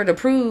need for her to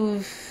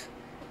prove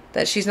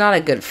that she's not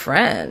a good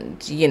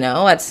friend? You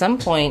know, at some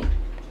point,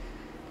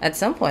 I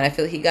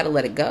feel like you got to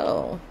let it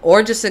go.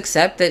 Or just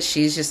accept that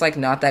she's just, like,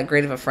 not that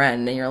great of a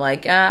friend. And you're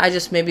like, I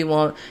just maybe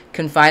won't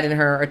confide in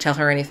her or tell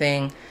her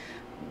anything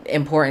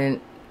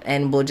important,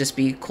 and we'll just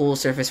be cool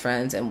surface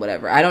friends and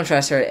whatever. I don't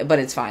trust her, but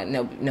it's fine.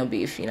 No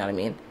beef, you know what I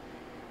mean?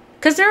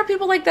 Because there are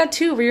people like that,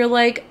 too, where you're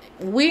like,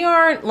 we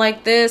aren't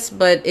like this,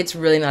 but it's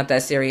really not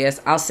that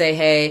serious. I'll say,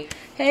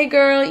 hey,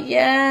 girl,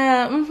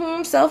 yeah,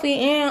 selfie,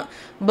 yeah.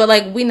 But,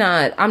 like,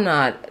 I'm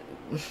not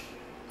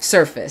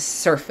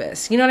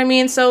surface. You know what I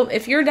mean? So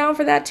if you're down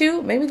for that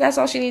too, maybe that's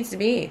all she needs to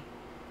be,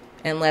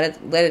 and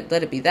let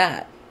it be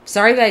that.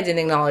 Sorry that I didn't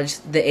acknowledge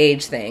the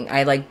age thing.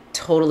 I like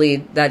totally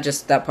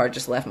that part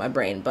just left my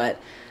brain. But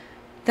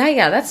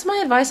that's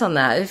my advice on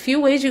that. A few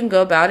ways you can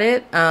go about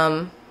it.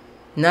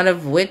 None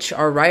of which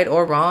are right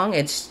or wrong.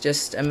 It's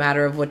just a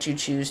matter of what you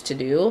choose to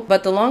do.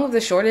 But the long of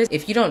the short is,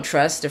 if you don't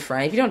trust a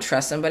friend, if you don't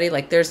trust somebody,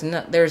 like there's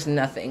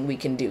nothing we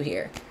can do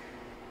here.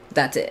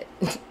 That's it.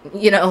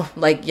 You know,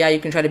 like, yeah, you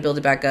can try to build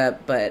it back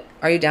up, but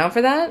are you down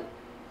for that?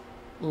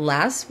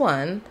 Last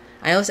one.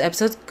 I know this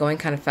episode's going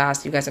kind of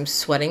fast. You guys, I'm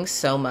sweating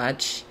so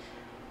much,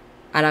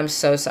 and I'm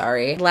so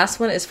sorry. Last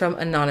one is from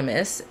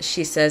Anonymous.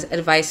 She says,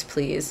 advice,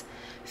 please.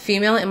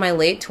 Female in my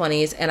late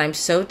 20s, and I'm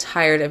so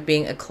tired of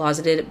being a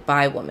closeted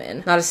bi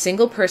woman. Not a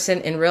single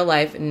person in real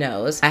life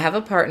knows. I have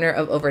a partner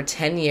of over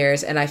 10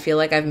 years, and I feel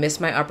like I've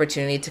missed my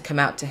opportunity to come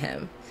out to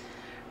him.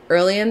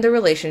 Early in the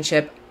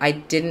relationship, I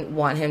didn't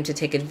want him to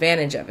take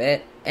advantage of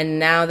it. And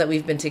now that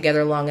we've been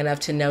together long enough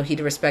to know he'd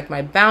respect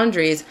my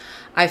boundaries,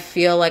 I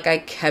feel like I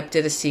kept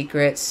it a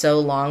secret so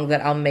long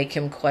that I'll make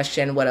him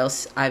question what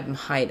else I'm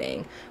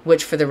hiding,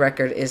 which for the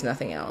record is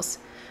nothing else.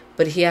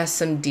 but he has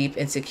some deep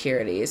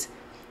insecurities.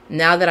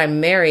 Now that I'm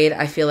married,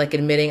 I feel like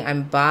admitting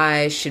I'm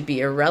bi should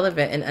be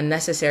irrelevant and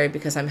unnecessary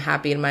because I'm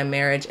happy in my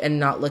marriage and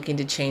not looking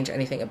to change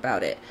anything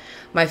about it.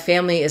 My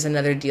family is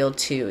another deal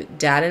too.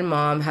 Dad and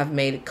mom have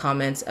made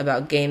comments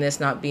about gayness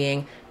not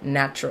being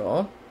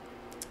natural,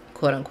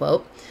 quote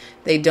unquote.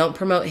 They don't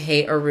promote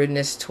hate or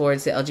rudeness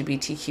towards the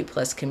LGBTQ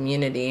plus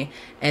community,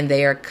 and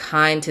they are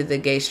kind to the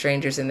gay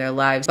strangers in their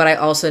lives. But I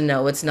also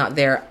know it's not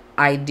their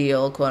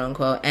ideal, quote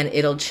unquote, and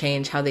it'll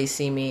change how they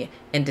see me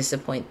and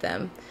disappoint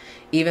them.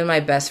 Even my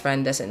best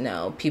friend doesn't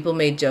know. People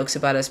made jokes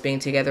about us being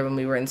together when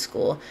we were in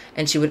school,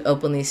 and she would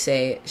openly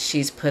say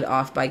she's put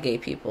off by gay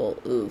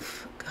people.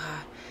 Oof.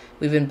 God.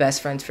 We've been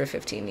best friends for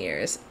 15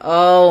 years.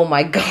 Oh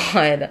my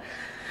God.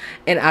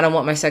 And I don't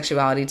want my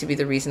sexuality to be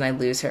the reason I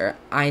lose her.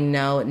 I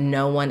know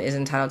no one is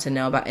entitled to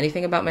know about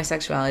anything about my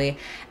sexuality,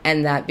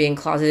 and that being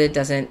closeted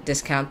doesn't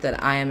discount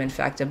that I am in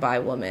fact a bi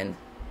woman.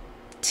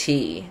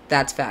 T.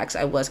 That's facts.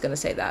 I was going to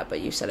say that,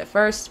 but you said it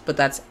first, but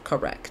that's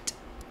correct.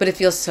 But it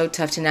feels so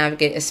tough to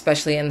navigate,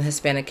 especially in the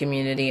Hispanic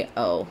community.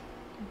 Oh,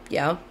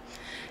 yeah.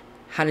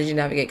 How did you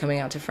navigate coming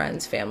out to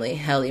friends, family,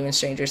 hell, even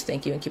strangers?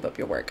 Thank you and keep up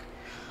your work.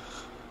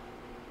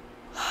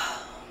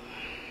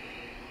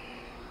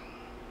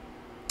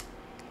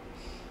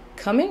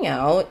 Coming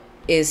out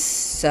is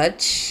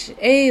such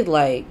a,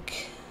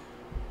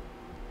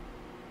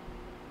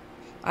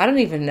 I don't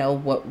even know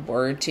what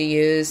word to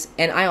use.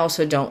 And I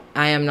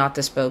am not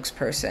the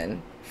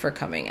spokesperson for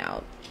coming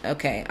out.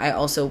 Okay, I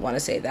also want to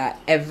say that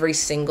every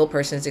single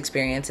person's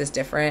experience is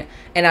different,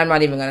 and I'm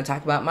not even going to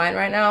talk about mine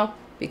right now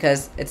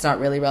because it's not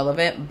really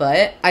relevant,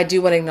 but I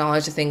do want to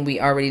acknowledge the thing we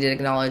already did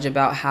acknowledge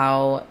about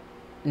how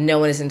no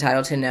one is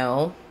entitled to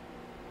know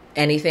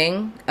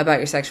anything about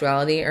your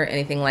sexuality or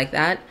anything like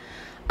that,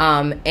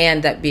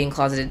 and that being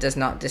closeted does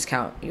not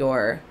discount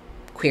your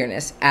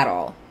queerness at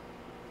all,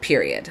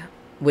 period.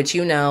 Which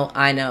you know,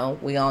 I know,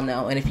 we all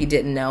know. And if you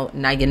didn't know,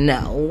 now you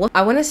know.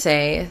 I want to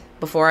say,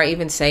 before I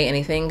even say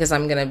anything, because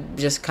I'm going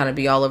to just kind of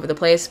be all over the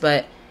place,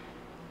 but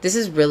this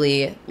is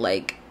really,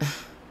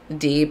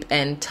 deep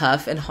and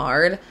tough and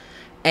hard.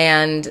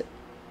 And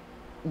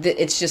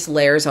it's just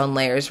layers on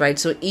layers, right?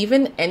 So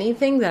even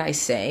anything that I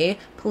say,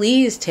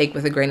 please take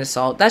with a grain of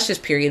salt. That's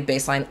just period,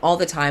 baseline, all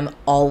the time,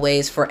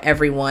 always, for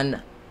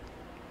everyone,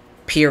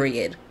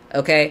 period.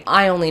 Okay,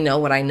 I only know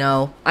what I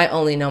know. I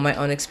only know my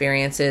own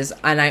experiences,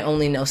 and I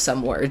only know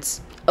some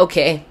words.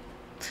 Okay,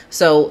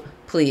 so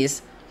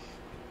please,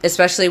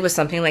 especially with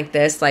something like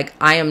this, I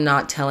am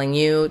not telling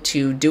you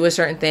to do a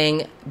certain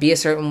thing, be a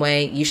certain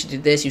way. You should do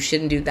this, you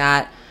shouldn't do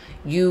that.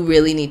 You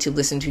really need to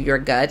listen to your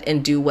gut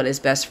and do what is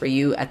best for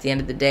you at the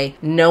end of the day.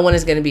 No one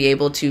is going to be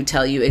able to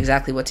tell you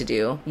exactly what to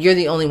do. You're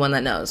the only one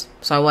that knows.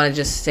 So I want to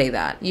just say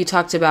that. You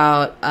talked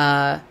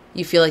about,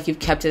 you feel like you've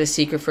kept it a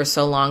secret for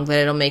so long that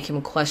it'll make him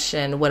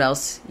question what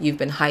else you've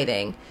been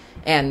hiding.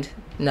 And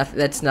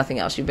that's nothing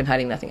else. You've been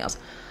hiding nothing else.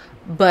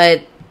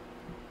 But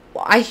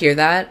I hear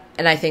that,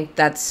 and I think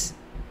that's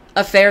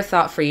a fair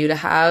thought for you to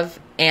have,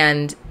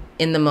 and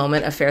in the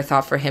moment, a fair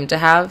thought for him to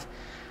have.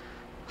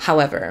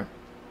 However,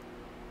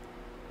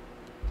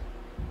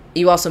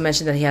 you also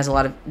mentioned that he has a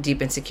lot of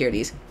deep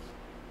insecurities.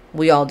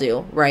 We all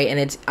do, right? And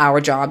it's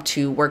our job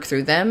to work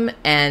through them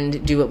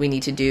and do what we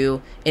need to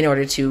do in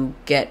order to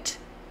get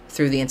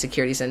through the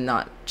insecurities and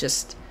not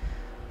just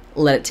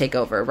let it take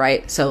over,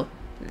 right? So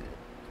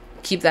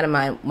keep that in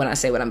mind when I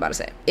say what I'm about to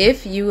say.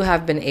 If you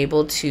have been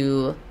able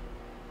to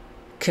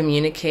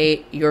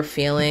communicate your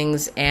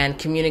feelings and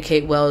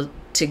communicate well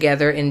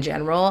together in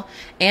general,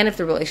 and if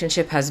the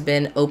relationship has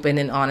been open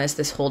and honest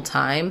this whole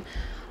time,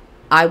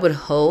 I would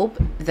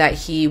hope that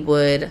he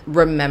would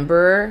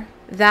remember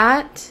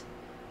that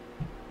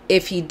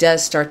if he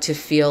does start to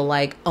feel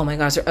like, oh my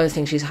gosh, there are other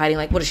things she's hiding,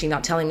 what is she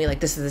not telling me,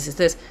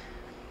 this.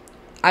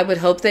 I would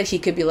hope that he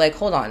could be like,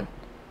 hold on,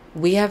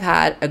 we have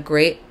had a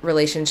great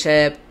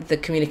relationship. The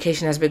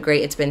communication has been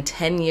great. It's been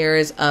 10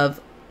 years of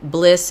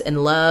bliss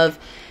and love.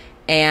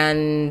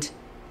 And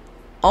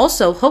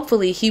also,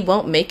 hopefully, he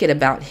won't make it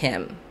about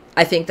him.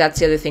 I think that's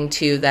the other thing,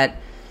 too, that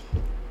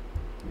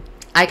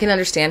I can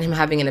understand him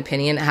having an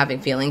opinion, having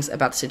feelings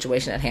about the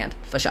situation at hand,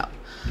 for sure.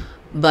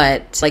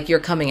 But,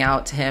 you're coming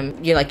out to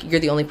him. You're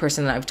the only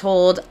person that I've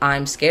told.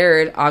 I'm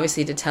scared,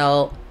 obviously, to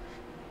tell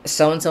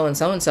so-and-so and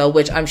so-and-so,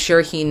 which I'm sure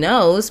he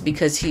knows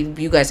because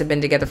you guys have been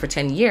together for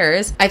 10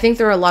 years. I think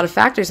there are a lot of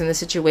factors in the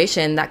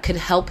situation that could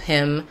help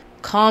him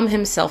calm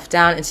himself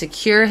down and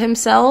secure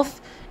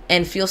himself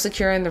and feel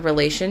secure in the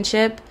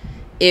relationship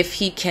if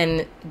he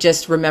can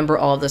just remember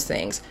all of those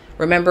things.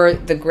 Remember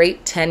the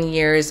great 10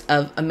 years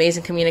of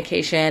amazing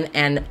communication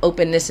and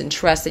openness and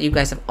trust that you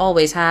guys have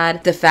always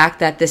had. The fact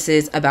that this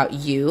is about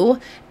you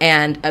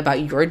and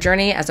about your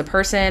journey as a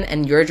person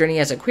and your journey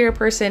as a queer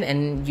person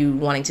and you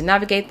wanting to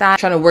navigate that,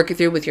 trying to work it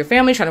through with your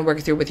family, trying to work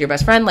it through with your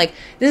best friend.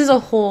 This is a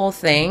whole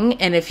thing.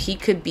 And if he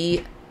could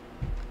be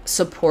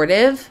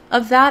supportive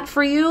of that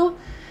for you,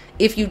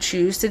 if you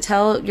choose to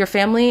tell your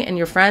family and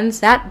your friends,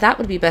 that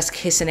would be best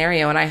case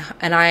scenario.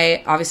 And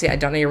I obviously, I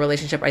don't know your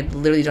relationship. I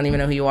literally don't even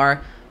know who you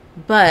are.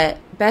 But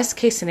best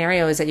case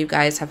scenario is that you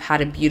guys have had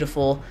a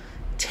beautiful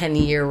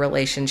 10-year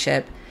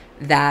relationship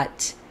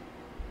that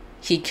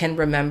he can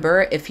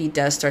remember if he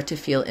does start to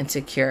feel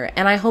insecure.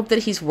 And I hope that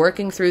he's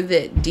working through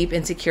the deep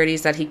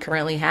insecurities that he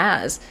currently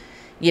has.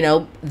 You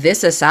know,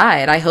 this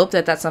aside, I hope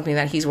that that's something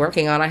that he's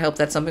working on. I hope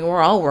that's something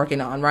we're all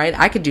working on, right?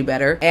 I could do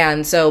better.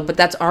 And so, but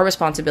that's our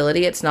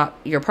responsibility. It's not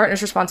your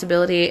partner's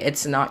responsibility.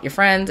 It's not your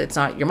friends. It's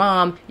not your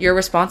mom. You're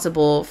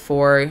responsible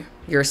for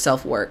your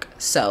self-work.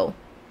 So,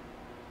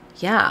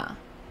 yeah.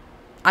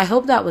 I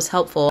hope that was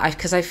helpful,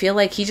 because I feel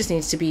like he just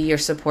needs to be your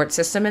support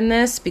system in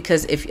this.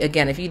 Because if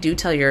you do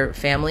tell your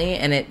family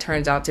and it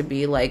turns out to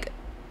be like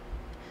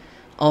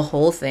a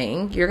whole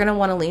thing, you're going to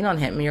want to lean on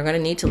him, and you're going to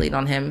need to lean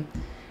on him.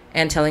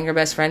 And telling your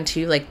best friend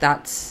too, like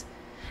that's,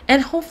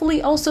 and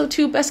hopefully also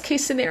too, best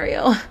case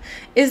scenario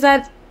is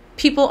that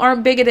people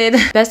aren't bigoted.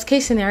 Best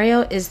case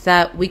scenario is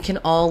that we can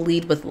all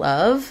lead with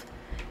love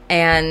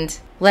and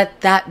let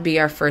that be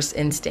our first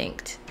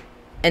instinct,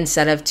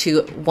 instead of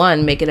to,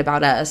 one, make it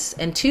about us,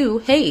 and two,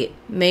 hey,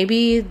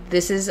 maybe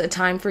this is a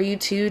time for you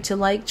to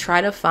like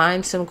try to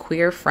find some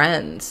queer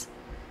friends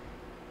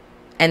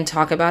and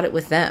talk about it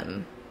with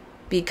them.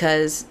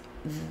 Because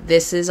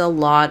this is a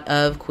lot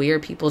of queer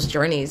people's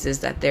journeys,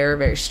 is that they're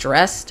very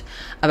stressed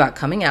about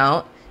coming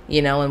out,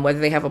 you know, and whether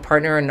they have a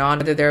partner or not,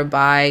 whether they're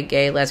bi,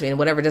 gay, lesbian,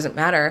 whatever, doesn't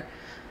matter.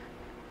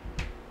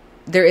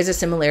 There is a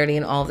similarity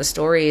in all the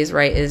stories,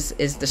 right? Is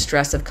the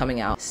stress of coming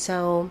out.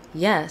 So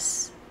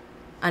yes,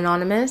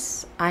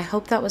 Anonymous, I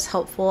hope that was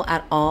helpful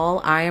at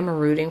all. I am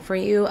rooting for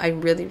you. I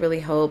really, really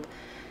hope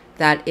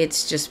that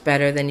it's just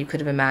better than you could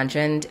have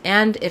imagined.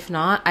 And if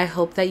not, I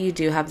hope that you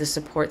do have the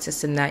support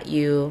system that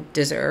you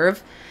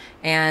deserve.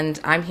 And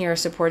I'm here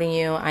supporting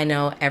you. I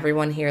know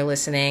everyone here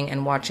listening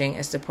and watching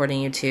is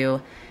supporting you too.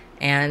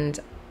 And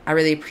I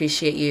really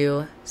appreciate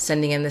you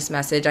sending in this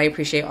message. I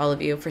appreciate all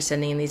of you for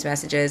sending in these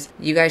messages.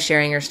 You guys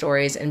sharing your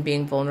stories and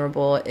being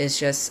vulnerable is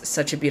just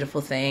such a beautiful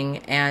thing.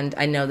 And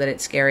I know that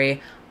it's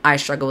scary. I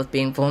struggle with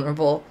being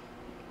vulnerable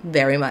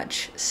very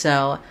much.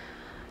 So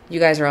you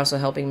guys are also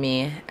helping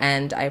me,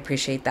 and I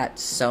appreciate that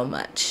so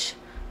much.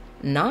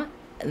 Not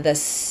the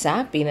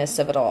sappiness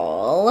of it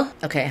all.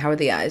 Okay, how are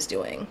the eyes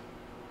doing?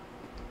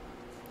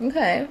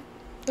 Okay,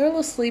 they're a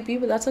little sleepy,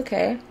 but that's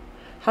okay.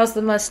 How's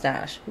the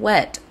mustache?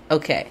 Wet.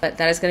 Okay, but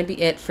that is going to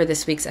be it for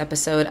this week's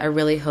episode. I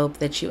really hope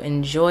that you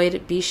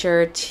enjoyed. Be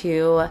sure to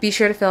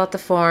fill out the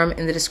form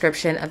in the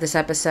description of this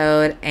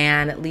episode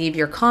and leave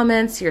your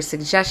comments, your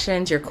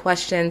suggestions, your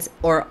questions,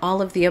 or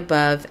all of the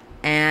above.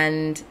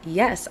 And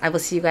yes, I will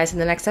see you guys in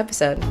the next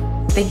episode.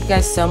 Thank you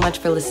guys so much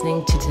for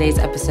listening to today's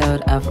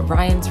episode of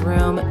Riayn's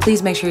Room.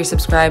 Please make sure you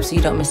subscribe so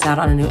you don't miss out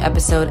on a new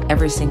episode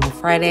every single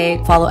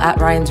Friday. Follow at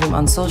Riayn's Room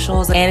on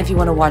socials. And if you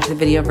want to watch the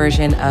video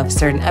version of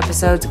certain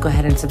episodes, go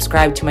ahead and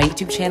subscribe to my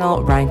YouTube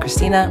channel, Riayn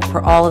Christina,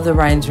 for all of the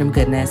Riayn's Room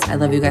goodness. I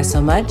love you guys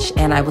so much,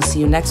 and I will see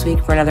you next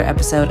week for another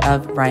episode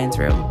of Riayn's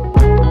Room.